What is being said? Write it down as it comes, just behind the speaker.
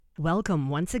Welcome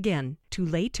once again to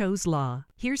Lehto's Law.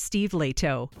 Here's Steve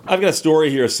Lehto. I've got a story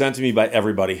here sent to me by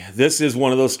everybody. This is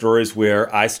one of those stories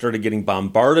where I started getting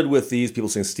bombarded with these. People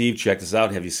saying, Steve, check this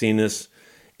out. Have you seen this?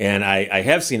 And I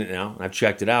have seen it now. I've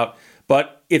checked it out.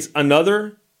 But it's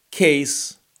another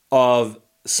case of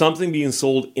something being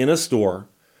sold in a store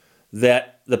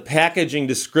that the packaging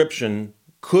description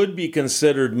could be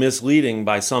considered misleading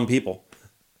by some people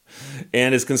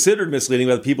and is considered misleading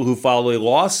by the people who filed a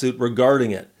lawsuit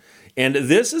regarding it. And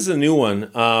this is a new one.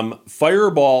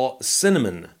 Fireball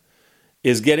Cinnamon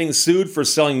is getting sued for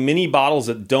selling mini bottles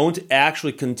that don't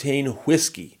actually contain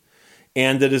whiskey.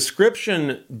 And the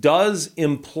description does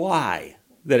imply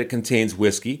that it contains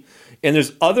whiskey. And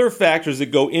there's other factors that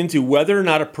go into whether or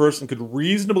not a person could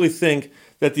reasonably think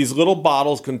that these little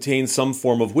bottles contain some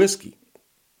form of whiskey.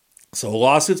 So a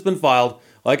lawsuit's been filed.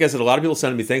 Like I said, a lot of people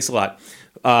sent me. Thanks a lot.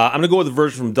 I'm going to go with the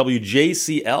version from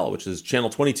WJCL, which is Channel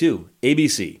 22,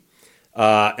 ABC.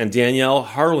 And Danielle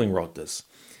Harling wrote this.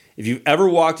 If you've ever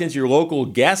walked into your local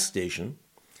gas station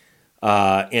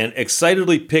and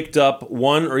excitedly picked up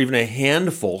one or even a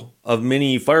handful of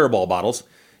mini Fireball bottles,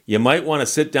 you might want to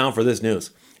sit down for this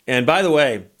news. And by the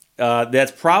way,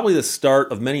 that's probably the start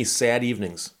of many sad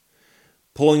evenings.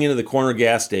 Pulling into the corner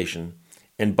gas station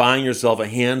and buying yourself a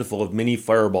handful of mini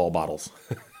Fireball bottles.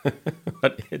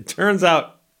 But it turns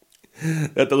out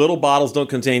that the little bottles don't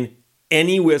contain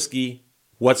any whiskey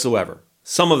whatsoever.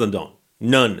 Some of them don't.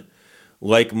 None.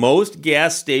 Like most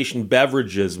gas station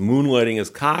beverages moonlighting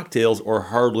as cocktails or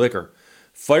hard liquor,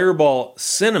 Fireball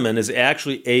Cinnamon is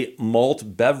actually a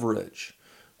malt beverage,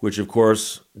 which of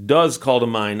course does call to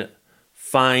mind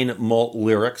fine malt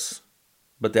lyrics,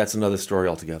 but that's another story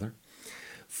altogether.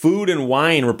 Food and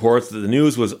Wine reports that the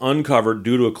news was uncovered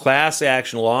due to a class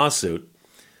action lawsuit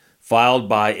filed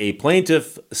by a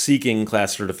plaintiff seeking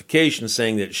class certification,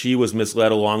 saying that she was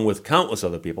misled along with countless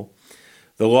other people.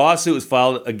 The lawsuit was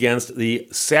filed against the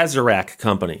Sazerac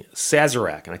Company.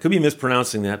 Sazerac, and I could be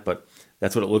mispronouncing that, but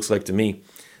that's what it looks like to me.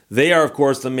 They are, of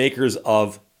course, the makers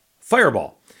of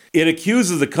Fireball. It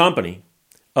accuses the company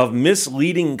of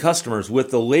misleading customers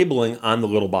with the labeling on the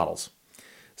little bottles.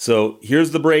 So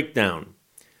here's the breakdown.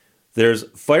 There's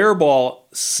Fireball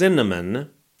Cinnamon,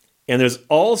 and there's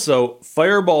also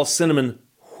Fireball Cinnamon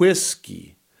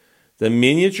Whiskey. The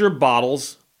miniature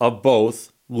bottles of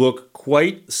both look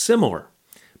quite similar.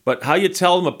 But how you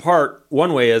tell them apart,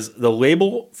 one way is the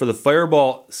label for the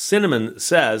Fireball Cinnamon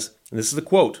says, and this is the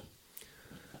quote,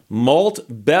 malt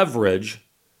beverage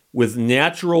with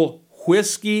natural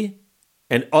whiskey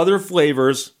and other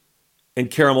flavors and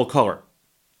caramel color.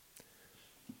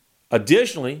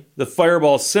 Additionally, the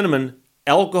Fireball Cinnamon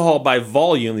alcohol by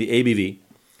volume, the ABV,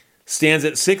 stands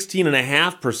at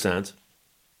 16.5%,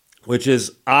 which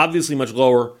is obviously much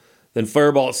lower than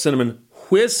Fireball Cinnamon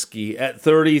Whiskey at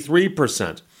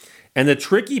 33%. And the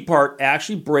tricky part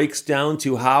actually breaks down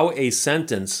to how a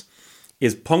sentence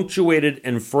is punctuated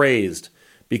and phrased,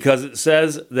 because it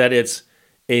says that it's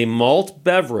a malt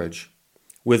beverage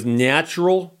with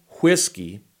natural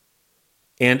whiskey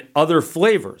and other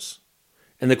flavors.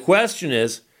 And the question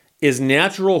is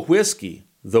natural whiskey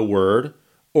the word,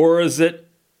 or is it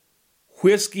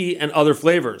whiskey and other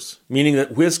flavors, meaning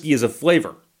that whiskey is a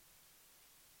flavor?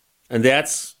 And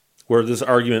that's where this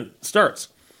argument starts.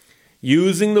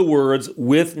 Using the words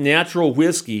with natural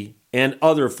whiskey and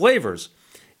other flavors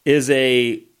is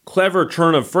a clever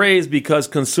turn of phrase, because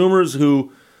consumers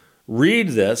who read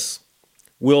this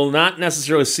will not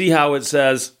necessarily see how it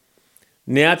says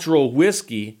natural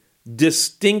whiskey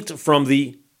distinct from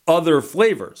the other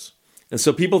flavors. And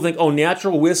so people think, oh,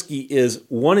 natural whiskey is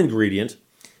one ingredient,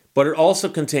 but it also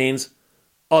contains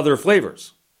other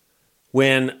flavors.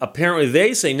 When apparently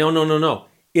they say, no,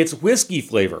 it's whiskey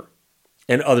flavor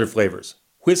and other flavors.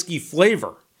 Whiskey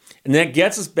flavor. And that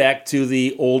gets us back to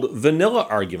the old vanilla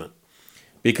argument,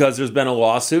 because there's been a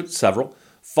lawsuit, several,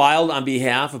 filed on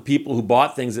behalf of people who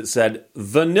bought things that said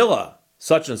vanilla,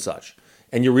 such and such.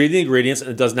 And you read the ingredients and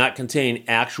it does not contain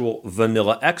actual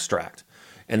vanilla extract.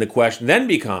 And the question then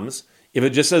becomes, if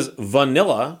it just says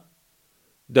vanilla,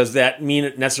 does that mean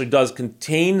it necessarily does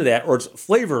contain that, or it's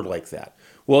flavored like that?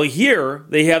 Well, here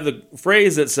they have the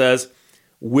phrase that says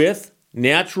with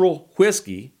natural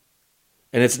whiskey,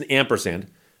 and it's an ampersand,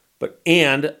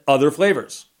 and other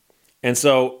flavors. And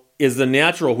so is the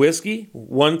natural whiskey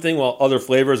one thing while other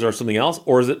flavors are something else,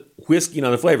 or is it whiskey and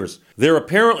other flavors? They're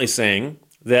apparently saying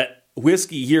that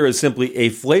whiskey here is simply a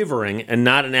flavoring and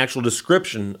not an actual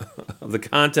description of the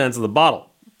contents of the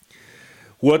bottle.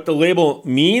 What the label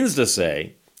means to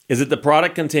say is that the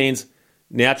product contains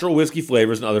natural whiskey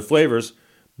flavors and other flavors,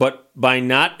 but by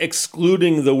not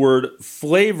excluding the word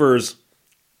flavors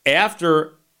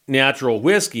after natural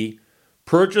whiskey,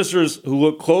 purchasers who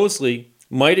look closely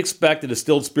might expect a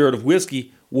distilled spirit of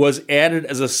whiskey was added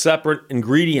as a separate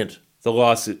ingredient, the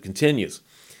lawsuit continues.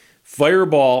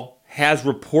 Fireball has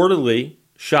reportedly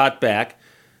shot back,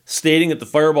 stating that the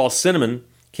Fireball Cinnamon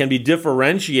can be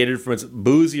differentiated from its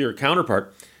boozier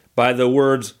counterpart by the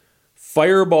words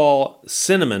Fireball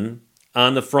Cinnamon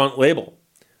on the front label,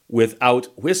 without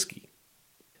whiskey.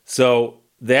 So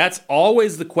that's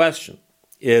always the question,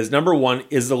 is number one,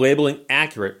 is the labeling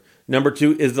accurate? Number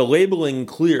two, is the labeling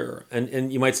clear?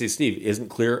 And you might say, Steve, isn't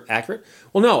clear accurate?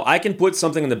 Well, no, I can put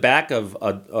something in the back of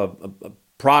a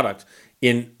product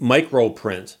in micro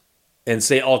print and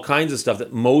say all kinds of stuff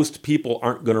that most people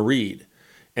aren't going to read.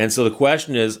 And so the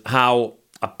question is, how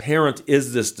apparent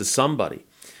is this to somebody?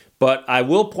 But I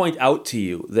will point out to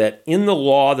you that in the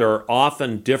law, there are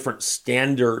often different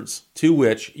standards to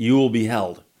which you will be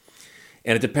held.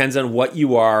 And it depends on what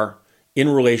you are in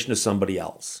relation to somebody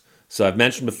else. So I've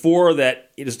mentioned before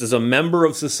that just as a member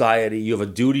of society, you have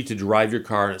a duty to drive your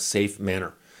car in a safe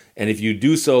manner. And if you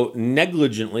do so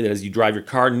negligently, that is, you drive your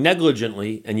car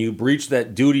negligently and you breach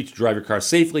that duty to drive your car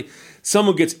safely,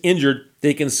 someone gets injured,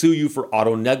 they can sue you for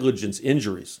auto negligence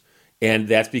injuries. And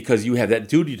that's because you have that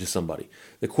duty to somebody.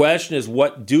 The question is,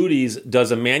 what duties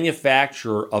does a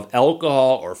manufacturer of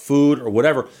alcohol or food or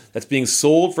whatever that's being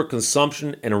sold for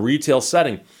consumption in a retail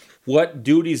setting, what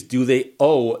duties do they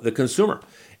owe the consumer?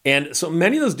 And so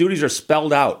many of those duties are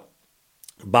spelled out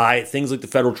by things like the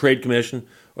Federal Trade Commission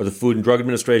or the Food and Drug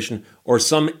Administration or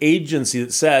some agency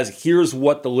that says, here's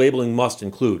what the labeling must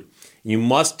include. You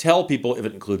must tell people if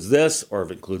it includes this or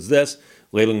if it includes this.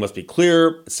 Labeling must be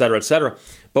clear, et cetera, et cetera.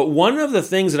 But one of the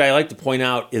things that I like to point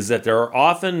out is that there are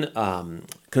often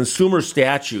consumer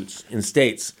statutes in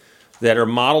states that are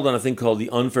modeled on a thing called the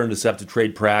Unfair and Deceptive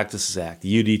Trade Practices Act,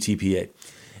 the UDTPA.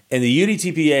 And the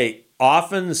UDTPA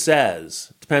often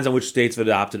says, depends on which states have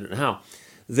adopted it and how,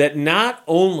 that not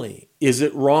only is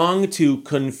it wrong to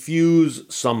confuse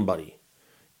somebody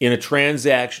in a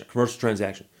transaction, commercial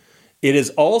transaction, it is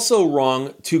also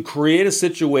wrong to create a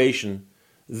situation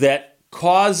that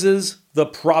causes the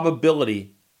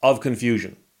probability of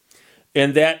confusion.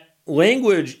 And that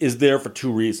language is there for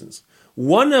two reasons.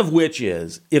 One of which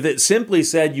is, if it simply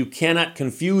said you cannot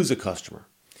confuse a customer,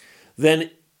 then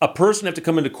a person would have to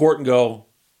come into court and go,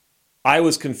 I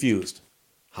was confused.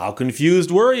 How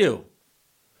confused were you?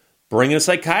 Bring in a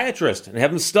psychiatrist and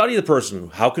have them study the person.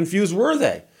 How confused were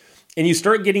they? And you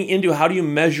start getting into how do you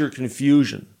measure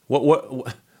confusion?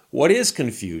 What is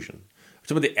confusion?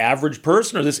 Some of the average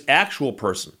person or this actual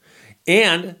person.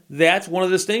 And that's one of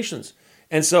the distinctions.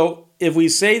 And so if we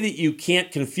say that you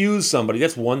can't confuse somebody,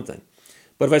 that's one thing.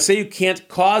 But if I say you can't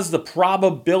cause the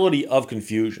probability of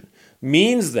confusion,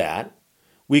 means that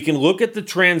we can look at the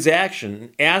transaction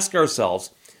and ask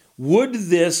ourselves, would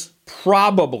this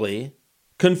probably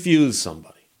confuse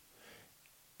somebody?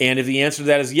 And if the answer to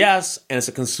that is yes, and it's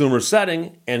a consumer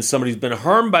setting, and somebody's been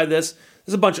harmed by this,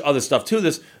 there's a bunch of other stuff to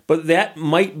this, but that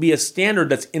might be a standard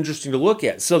that's interesting to look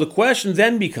at. So the question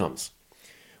then becomes,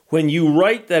 when you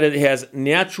write that it has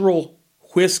natural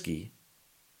whiskey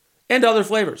and other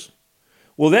flavors,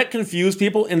 will that confuse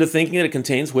people into thinking that it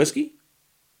contains whiskey?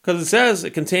 Because it says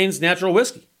it contains natural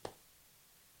whiskey.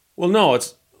 Well, no,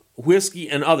 it's whiskey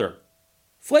and other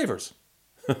flavors.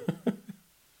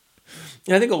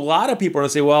 And I think a lot of people are going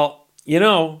to say, well, you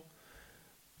know,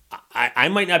 I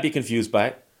might not be confused by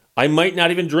it. I might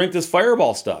not even drink this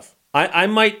Fireball stuff. I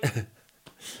might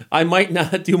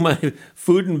not do my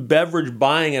food and beverage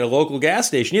buying at a local gas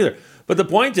station either. But the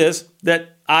point is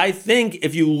that I think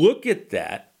if you look at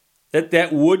that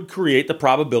would create the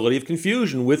probability of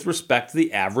confusion with respect to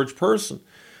the average person.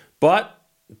 But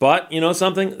you know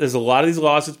something? There's a lot of these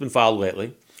lawsuits been filed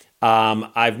lately.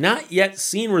 I've not yet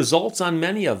seen results on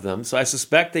many of them, so I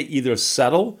suspect they either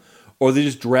settle or they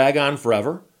just drag on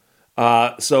forever.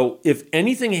 So if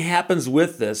anything happens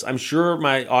with this, I'm sure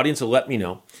my audience will let me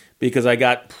know, because I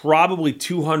got probably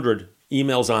 200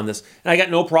 emails on this, and I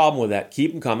got no problem with that.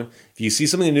 Keep them coming. If you see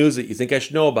something in the news that you think I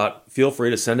should know about, feel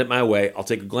free to send it my way. I'll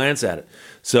take a glance at it.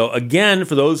 So again,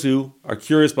 for those who are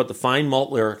curious about the fine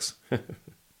malt lyrics,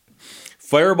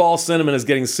 Fireball Cinnamon is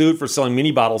getting sued for selling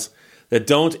mini bottles that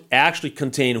don't actually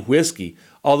contain whiskey,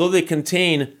 although they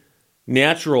contain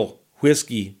natural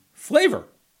whiskey flavor.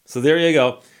 So there you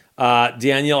go.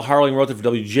 Danielle Harling wrote it for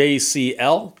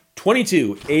WJCL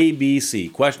 22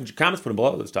 ABC. Questions or comments, put them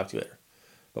below. Let's talk to you later.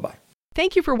 Bye-bye.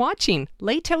 Thank you for watching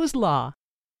Lehto's Law.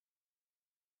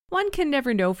 One can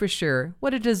never know for sure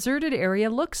what a deserted area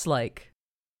looks like.